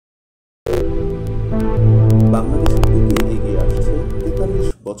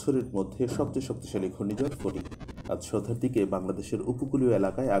বছরের মধ্যে সবচেয়ে শক্তিশালী ঘূর্ণিঝড় ফনি। আজ সন্ধ্যার দিকে বাংলাদেশের উপকূলীয়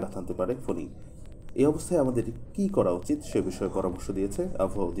এলাকায় আঘাত হানতে পারে ফনি। এই অবস্থায় আমাদের কি করা উচিত সে বিষয়ে পরামর্শ দিয়েছে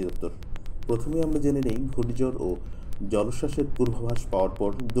আবহাওয়া অধিদপ্তর। প্রথমে আমরা জেনে নেই ঘূর্ণিঝড় ও জলোচ্ছ্বাসের পূর্বাভাস পাওয়ার পর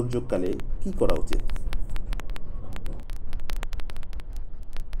দুর্যোগকালে কি করা উচিত।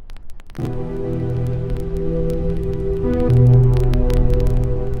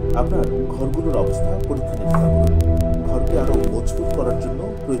 আপনার ঘরগুলোর অবস্থা পরীক্ষা নিরীক্ষা করুন। ঘরকে আরও মজবুত করার জন্য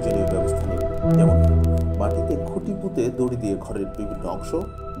প্রয়োজনীয় ব্যবস্থা নিন, যেমন মাটিতে খুঁটি পুঁতে দড়ি দিয়ে ঘরের বিভিন্ন অংশ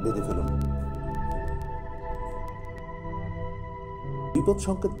বেঁধে ফেলুন। বিপদ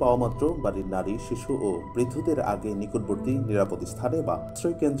সংকেত পাওয়া মাত্র বাড়ির নারী, শিশু ও বৃদ্ধদের আগে নিকটবর্তী নিরাপদ স্থানে বা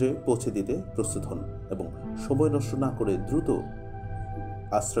আশ্রয় কেন্দ্রে পৌঁছে দিতে প্রস্তুত হন এবং সময় নষ্ট না করে দ্রুত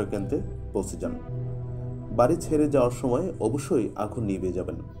আশ্রয় কেন্দ্রে পৌঁছে যান। বাড়ি ছেড়ে যাওয়ার সময় অবশ্যই আগুন নিভিয়ে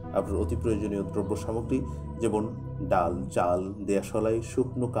যাবেন। আপনার অতি প্রয়োজনীয় দ্রব্য সামগ্রী যেমন ডাল, চাল, দেয়াশলাই,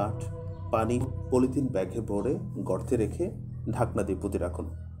 শুকনো কাঠ, পানি পলিথিন ব্যাগে ভরে গর্তে রেখে ঢাকনা দিয়ে পুঁতে রাখুন।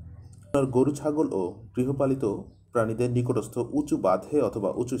 আপনার গরু, ছাগল ও গৃহপালিত প্রাণীদের নিকটস্থ উঁচু বাঁধে অথবা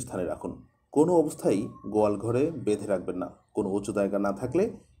উঁচু স্থানে রাখুন। কোনো অবস্থায় গোয়াল ঘরে বেঁধে রাখবেন না। কোনো উঁচু জায়গা না থাকলে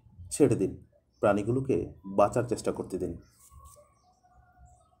ছেড়ে দিন, প্রাণীগুলোকে বাঁচার চেষ্টা করতে দিন।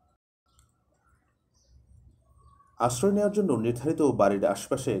 আশ্রয় নেওয়ার জন্য নির্ধারিত বাড়ির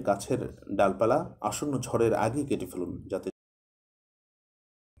আশপাশে গাছের ডালপালা আসন্ন ঝড়ের আগে কেটে ফেলুন,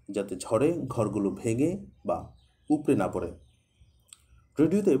 যাতে ঝড়ে ঘরগুলো ভেঙে বা উপড়ে না পড়ে।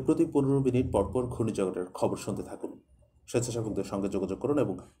 রেডিওতে প্রতি 15 মিনিট পরপর ঘূর্ণিঝড়ের খবর শুনতে থাকুন। স্বেচ্ছাসেবকদের সঙ্গে যোগাযোগ করুন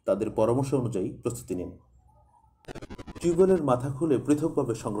এবং তাদের পরামর্শ অনুযায়ী প্রস্তুতি নিন। টিউবওয়েলের মাথা খুলে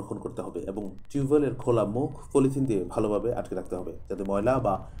পৃথকভাবে সংরক্ষণ করতে হবে এবং টিউবওয়েলের খোলা মুখ পলিথিন দিয়ে ভালোভাবে আটকে রাখতে হবে, যাতে ময়লা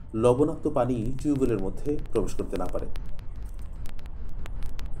বা লবণাক্ত পানি টিউবওয়েলের মধ্যে প্রবেশ করতে না পারে।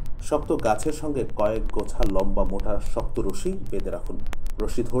 শক্ত গাছের সঙ্গে কয়েক গোছা লম্বা মোটা শক্ত রশি বেঁধে রাখুন।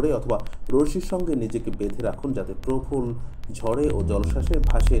 রশি ধরে অথবা রশির সঙ্গে নিজেকে বেঁধে রাখুন, যাতে প্রবল ঝড়ে ও জলোচ্ছ্বাসে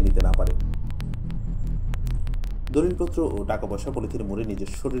ভাসিয়ে নিতে না পারে। দলিলপত্র ও টাকা পয়সা পলিথিনে মুড়ে নিজের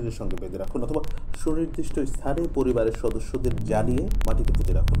শরীরের সঙ্গে বেঁধে রাখুন অথবা সুনির্দিষ্ট স্থানে পরিবারের সদস্যদের জানিয়ে মাটিতে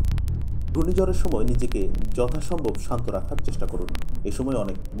পুঁতে রাখুন। ঘূর্ণিঝড়ের সময় নিজেকে যথাসম্ভব শান্ত রাখার চেষ্টা করুন। এই সময়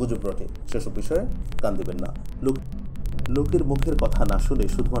অনেক গুজব রটে, সেসব বিষয়ে কান দেবেন না। লোকের মুখের কথা না শুনে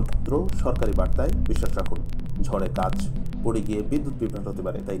শুধুমাত্র সরকারি বার্তায় বিশ্বাস রাখুন। ঝড়ে কাজ পড়ে গিয়ে বিদ্যুৎ বিভ্রাট হতে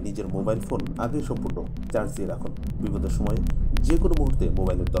পারে, তাই নিজের মোবাইল ফোন আগে সম্পূর্ণ চার্জ দিয়ে রাখুন। বিপদের সময় যে কোনো মুহূর্তে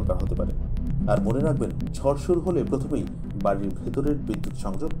মোবাইলের দরকার হতে পারে। আর মনে রাখবেন, ঝড় শুরু হলে প্রথমেই বাড়ির ভেতরের বিদ্যুৎ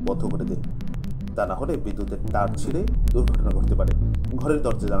সংযোগ বন্ধ করে দিন, তা না হলে বিদ্যুতের তার ছিঁড়ে দুর্ঘটনা ঘটতে পারে। ঘরের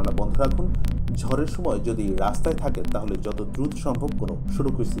দরজা জানালা বন্ধ রাখুন। ঝড়ের সময় যদি রাস্তায় থাকেন তাহলে যত দ্রুত সম্ভব কোনো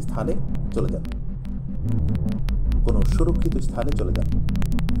সুরক্ষিত স্থানে চলে যান।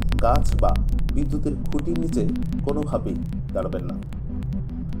 গাছ বা বিদ্যুতের খুঁটির নিচে কোনোভাবেই দাঁড়াবেন না।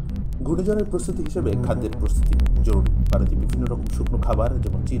 ঘূর্ণিঝড়ের প্রস্তুতি হিসেবে খাদ্যের প্রস্তুতি জরুরি। বাড়িতে বিভিন্ন রকম শুকনো খাবার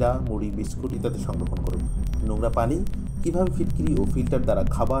যেমন চিড়া, মুড়ি, বিস্কুট ইত্যাদি সংরক্ষণ করুন। নোংরা পানি কিভাবে ফিটকিরি ও ফিল্টার দ্বারা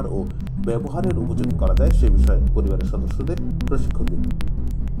খাবার ও ব্যবহারের উপযোগী করা যায় সে বিষয়ে পরিবারের সদস্যদের প্রশিক্ষণ দিন।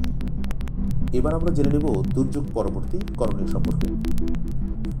 এবার আমরা জেনে নেব দুর্যোগ পরবর্তী করণীয় সম্পর্কে।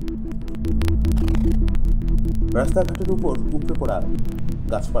 রাস্তাঘাটের উপর উপড়ে পড়া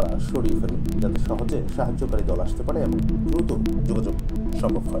গাছপালা সরিয়ে ফেলুন, যাতে সহজে সাহায্যকারী দল আসতে পারে এবং দ্রুত যোগাযোগ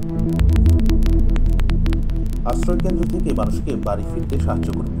সম্ভব হয়। আশ্রয় কেন্দ্র থেকে মানুষকে বাড়ি ফিরতে সাহায্য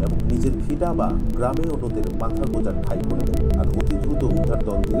করুন এবং নিজের ভিটা বা গ্রামে অন্যদের মাথা গোজার ঠাঁই করে দেন। আর অতি দ্রুত উদ্ধার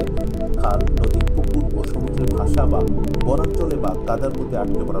দল দিয়ে খাল, নদী, পুকুর ও সমুদ্রের ভাষা বা বনাঞ্চলে বা কাদার মধ্যে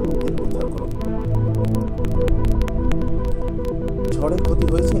আটকে পড়া লোকদের উদ্ধার করুন। ঝড়ে ক্ষতি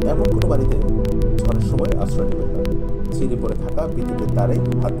হয়েছে এমন কোনো বাড়িতে ঝড়ের সময় আশ্রয় নেবেন না। ছিঁড়ে পড়ে থাকা বিদ্যুতের তারে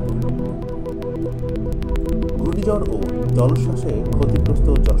হাত দিন। ঘূর্ণিঝড় ও জলোচ্ছ্বাসে ক্ষতিগ্রস্ত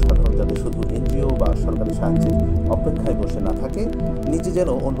জনসাধারণ যাতে শুধু এনজিও বা সরকারি সাহায্যের অপেক্ষায় বসে না থাকে, নিজে যেন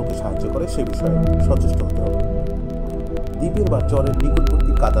অন্যকে সাহায্য করে সে বিষয়ে সচেষ্ট হতে হবে। দ্বীপের বা চরের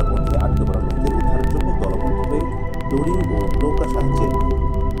নিকটবর্তী কাদার মধ্যে আটকে পড়া লোকদের উদ্ধারের জন্য দলবদ্ধ হয়ে দড়ি ও নৌকা সাহায্যে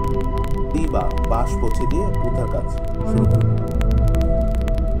বা বাঁশ পৌঁছে দিয়ে উদ্ধার কাজ শুরু করুন।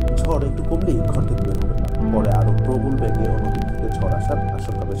 ঝড় একটু কমলেই ঘর থেকে বের হবেন না, পরে আরো প্রবল বেগে অন্যদিক থেকে ঝড় আসার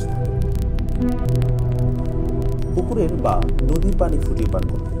আশঙ্কা বেশি থাকে। পুকুরের বা নদীর পানি ফুটিয়ে পান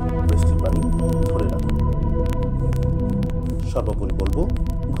করুন, বৃষ্টির পানি ধরে রাখুন। সর্বোপরি বলবো,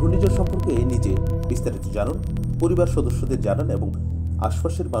 ঘূর্ণিঝড় সম্পর্কে নিজে বিস্তারিত জানুন, পরিবার সদস্যদের জানান এবং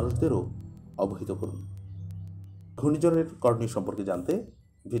আশপাশের মানুষদেরও অবহিত করুন। ঘূর্ণিঝড়ের করণীয় সম্পর্কে জানতে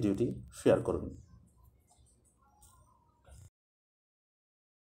ভিডিওটি শেয়ার করুন।